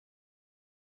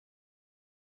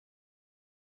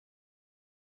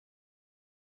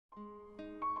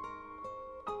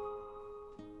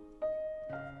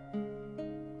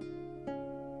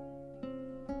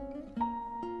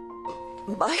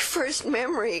My first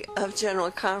memory of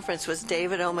General Conference was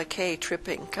David O. McKay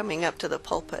tripping, coming up to the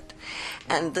pulpit.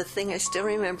 And the thing I still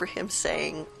remember him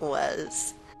saying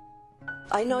was,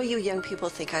 "I know you young people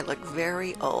think I look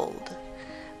very old,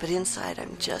 but inside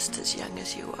I'm just as young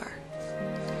as you are."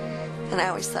 And I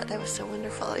always thought that was so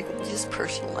wonderful. I could just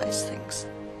personalize things,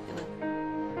 you know.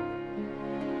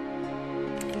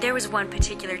 There was one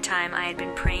particular time I had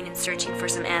been praying and searching for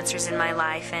some answers in my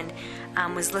life, and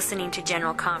was listening to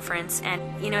General Conference. And,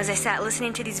 as I sat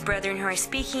listening to these brethren who are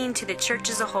speaking to the church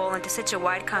as a whole and to such a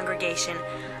wide congregation,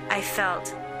 I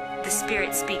felt the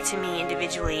Spirit speak to me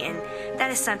individually. And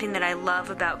that is something that I love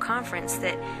about Conference,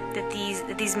 that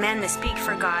these men that speak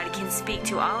for God can speak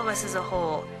to all of us as a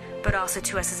whole, but also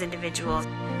to us as individuals.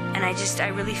 And I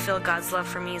really feel God's love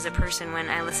for me as a person when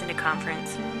I listen to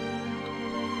Conference.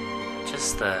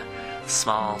 Just the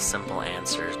small, simple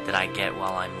answers that I get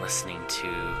while I'm listening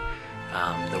to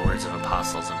the words of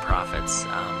apostles and prophets.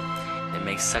 It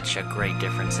makes such a great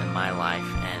difference in my life,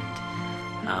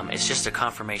 and it's just a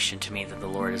confirmation to me that the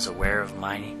Lord is aware of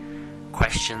my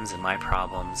questions and my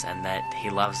problems, and that He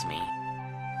loves me.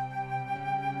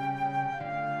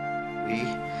 We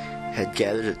had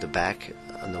gathered at the back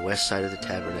on the west side of the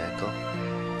tabernacle,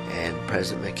 and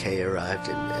President McKay arrived,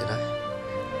 and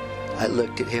I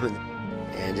looked at him,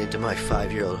 and into my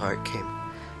 5-year-old heart came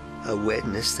a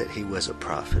witness that he was a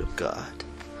prophet of God.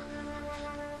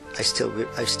 I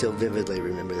still vividly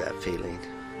remember that feeling.